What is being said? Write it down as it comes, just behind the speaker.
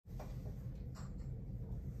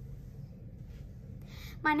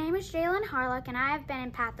My name is Jalen Harlock, and I have been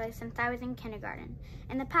in Pathways since I was in kindergarten.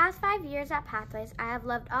 In the past 5 years at Pathways, I have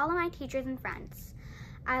loved all of my teachers and friends.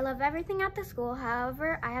 I love everything at the school,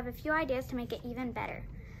 however, I have a few ideas to make it even better.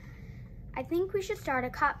 I think we should start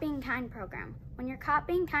a Caught Being Kind program. When you're caught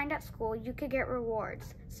being kind at school, you could get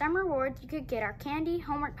rewards. Some rewards you could get are candy,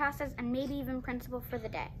 homework passes, and maybe even principal for the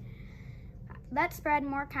day. Let's spread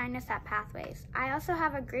more kindness at Pathways. I also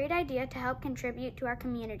have a great idea to help contribute to our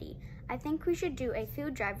community. I think we should do a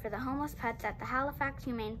food drive for the homeless pets at the Halifax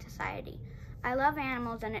Humane Society. I love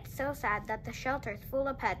animals, and it's so sad that the shelter is full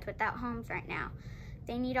of pets without homes right now.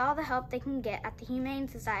 They need all the help they can get at the Humane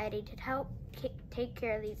Society to help take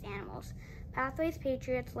care of these animals. Pathways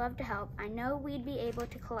Patriots love to help. I know we'd be able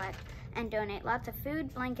to collect and donate lots of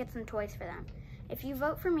food, blankets, and toys for them. If you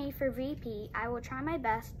vote for me for VP, I will try my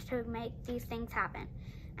best to make these things happen.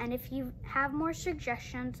 And if you have more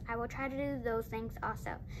suggestions, I will try to do those things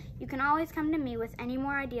also. You can always come to me with any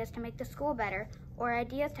more ideas to make the school better or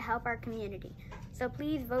ideas to help our community. So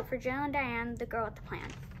please vote for Jill and Diane, the girl with the plan.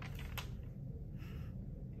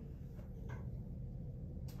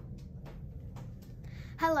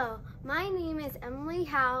 Hello, my name is Emily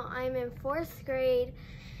Howe. I'm in 4th grade,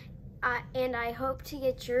 and I hope to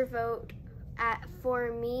get your vote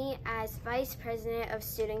for me as Vice President of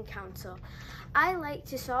Student Council. I like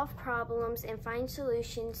to solve problems and find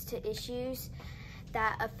solutions to issues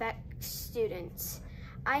that affect students.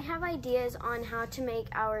 I have ideas on how to make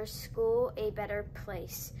our school a better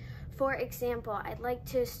place. For example, I'd like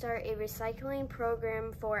to start a recycling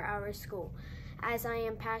program for our school, as I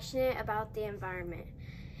am passionate about the environment.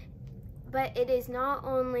 But it is not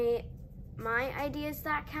only my ideas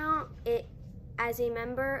that count. As a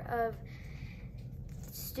member of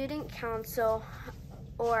Student Council,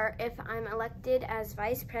 or if I'm elected as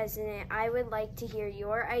Vice President, I would like to hear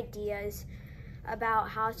your ideas about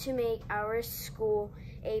how to make our school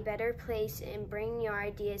a better place and bring your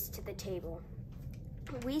ideas to the table.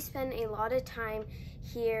 We spend a lot of time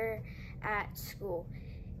here at school.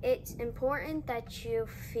 It's important that you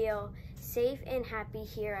feel safe and happy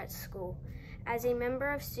here at school. As a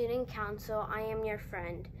member of Student Council, I am your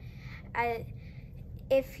friend.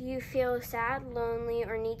 If you feel sad, lonely,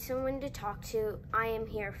 or need someone to talk to, I am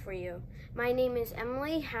here for you. My name is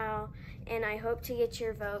Emily Howe, and I hope to get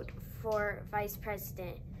your vote for Vice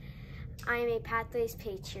President. I am a Pathways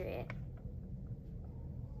Patriot.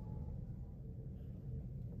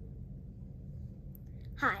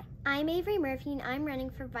 Hi, I'm Avery Murphy, and I'm running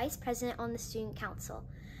for Vice President on the Student Council.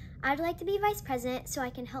 I'd like to be Vice President so I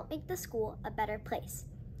can help make the school a better place.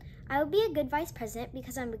 I would be a good Vice President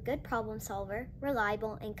because I'm a good problem solver,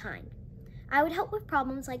 reliable, and kind. I would help with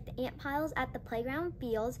problems like the ant piles at the playground,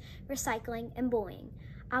 fields, recycling, and bullying.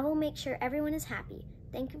 I will make sure everyone is happy.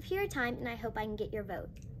 Thank you for your time, and I hope I can get your vote.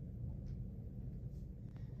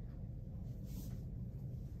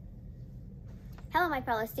 Hello, my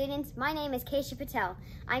fellow students. My name is Keisha Patel.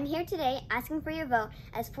 I'm here today asking for your vote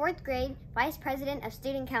as 4th grade Vice President of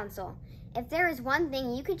Student Council. If there is one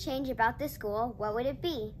thing you could change about this school, what would it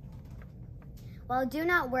be? Well, do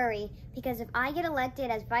not worry, because if I get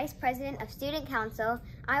elected as Vice President of Student Council,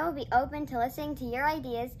 I will be open to listening to your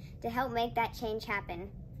ideas to help make that change happen.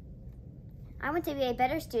 I want to be a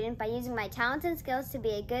better student by using my talents and skills to be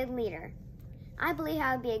a good leader. I believe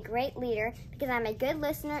I would be a great leader because I'm a good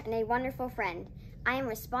listener and a wonderful friend. I am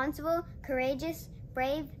responsible, courageous,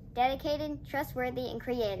 brave, dedicated, trustworthy, and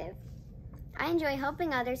creative. I enjoy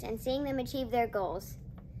helping others and seeing them achieve their goals.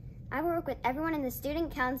 I will work with everyone in the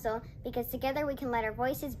Student Council because together we can let our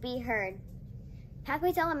voices be heard.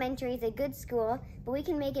 Pathways Elementary is a good school, but we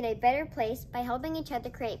can make it a better place by helping each other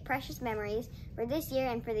create precious memories for this year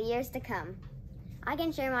and for the years to come. I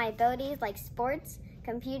can share my abilities like sports,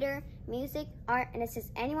 computer, music, art, and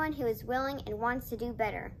assist anyone who is willing and wants to do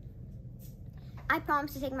better. I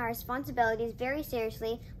promise to take my responsibilities very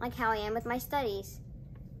seriously, like how I am with my studies.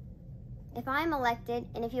 If I am elected,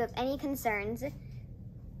 and if you have any concerns,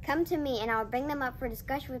 come to me and I will bring them up for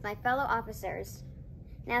discussion with my fellow officers.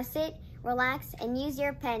 Now sit, relax, and use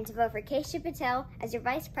your pen to vote for Keisha Patel as your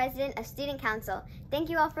Vice President of Student Council. Thank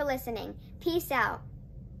you all for listening. Peace out.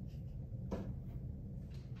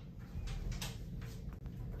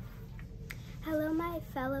 Hello, my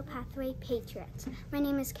fellow Pathway Patriots. My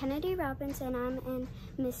name is Kennedy Robbins, and I'm in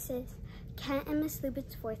Mrs. Kent and Miss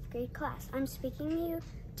Lubetz's 4th grade class. I'm speaking to you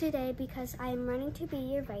today because I am running to be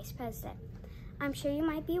your Vice President. I'm sure you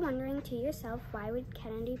might be wondering to yourself, why would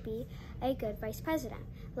Kennedy be a good Vice President?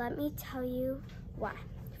 Let me tell you why.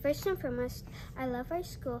 First and foremost, I love our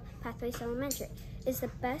school, Pathways Elementary. It's the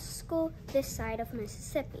best school this side of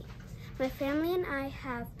Mississippi. My family and I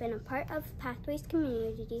have been a part of Pathways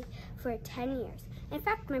community for 10 years. In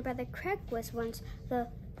fact, my brother Craig was once the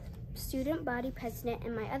student body president,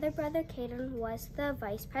 and my other brother Caden was the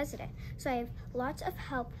vice president. So I have lots of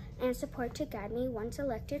help and support to guide me once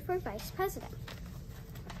elected for vice president.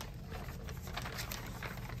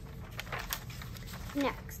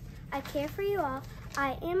 Next, I care for you all.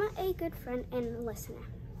 I am a good friend and listener.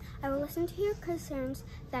 I will listen to your concerns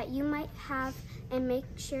that you might have and make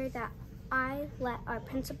sure that I let our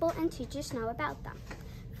principal and teachers know about them.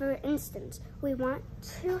 For instance, we want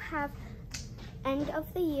to have end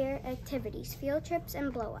of the year activities, field trips,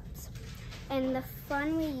 and blow-ups, and the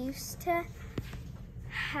fun we used to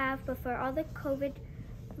have before all the COVID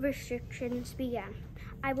restrictions began.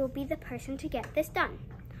 I will be the person to get this done.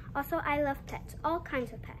 Also, I love pets, all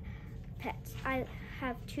kinds of pets. I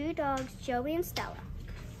have 2 dogs, Joey and Stella.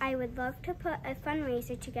 I would love to put a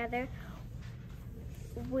fundraiser together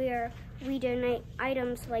where we donate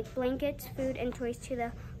items like blankets, food, and toys to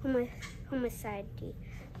the Homeless Society.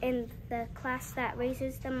 And the class that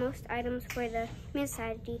raises the most items for the Humane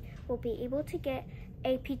Society will be able to get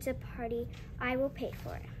a pizza party. I will pay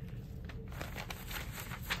for it.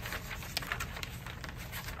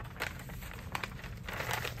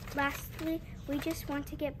 Lastly, we just want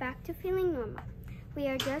to get back to feeling normal. We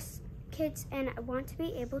are just kids and want to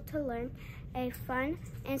be able to learn a fun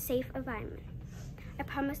and safe environment. I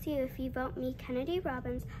promise you, if you vote me, Kennedy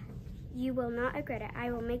Robbins, you will not regret it.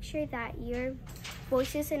 I will make sure that your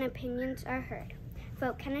voices and opinions are heard.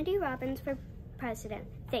 Vote Kennedy Robbins for president.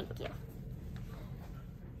 Thank you.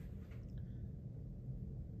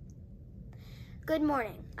 Good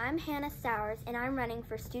morning. I'm Hannah Sowers, and I'm running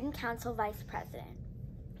for Student Council Vice President.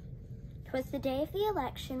 'Twas the day of the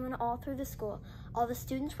election when all through the school, all the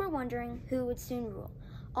students were wondering who would soon rule.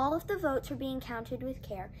 All of the votes were being counted with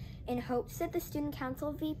care in hopes that the Student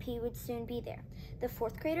Council VP would soon be there. The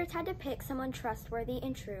 4th graders had to pick someone trustworthy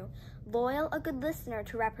and true, loyal, a good listener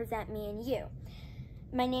to represent me and you.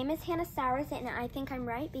 My name is Hannah Sowers, and I think I'm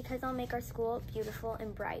right because I'll make our school beautiful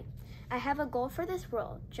and bright. I have a goal for this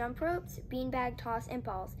role: jump ropes, beanbag toss, and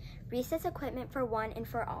balls, recess equipment for one and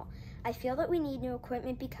for all. I feel that we need new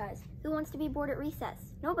equipment because who wants to be bored at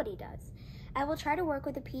recess? Nobody does. I will try to work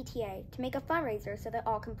with the PTA to make a fundraiser so that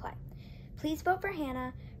all can play. Please vote for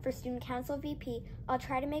Hannah for Student Council VP. I'll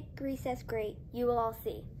try to make recess great. You will all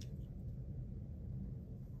see.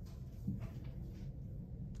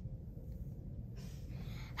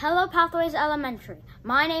 Hello, Pathways Elementary.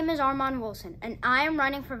 My name is Armand Wilson, and I am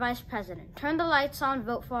running for Vice President. Turn the lights on,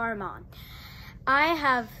 vote for Armand. I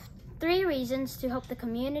have 3 reasons to help the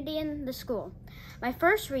community and the school. My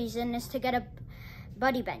first reason is to get a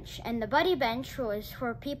buddy bench, and the buddy bench is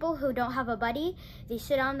for people who don't have a buddy. They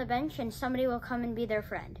sit on the bench and somebody will come and be their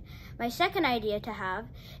friend. My second idea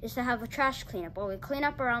is to have a trash cleanup where we clean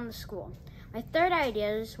up around the school. My third idea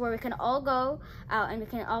is where we can all go out and we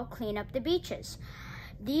can all clean up the beaches.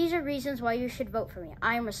 These are reasons why you should vote for me.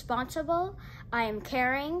 I am responsible, I am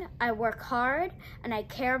caring, I work hard, and I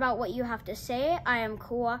care about what you have to say. I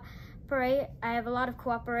have a lot of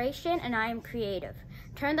cooperation, and I am creative.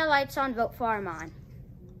 Turn the lights on, vote for Armand.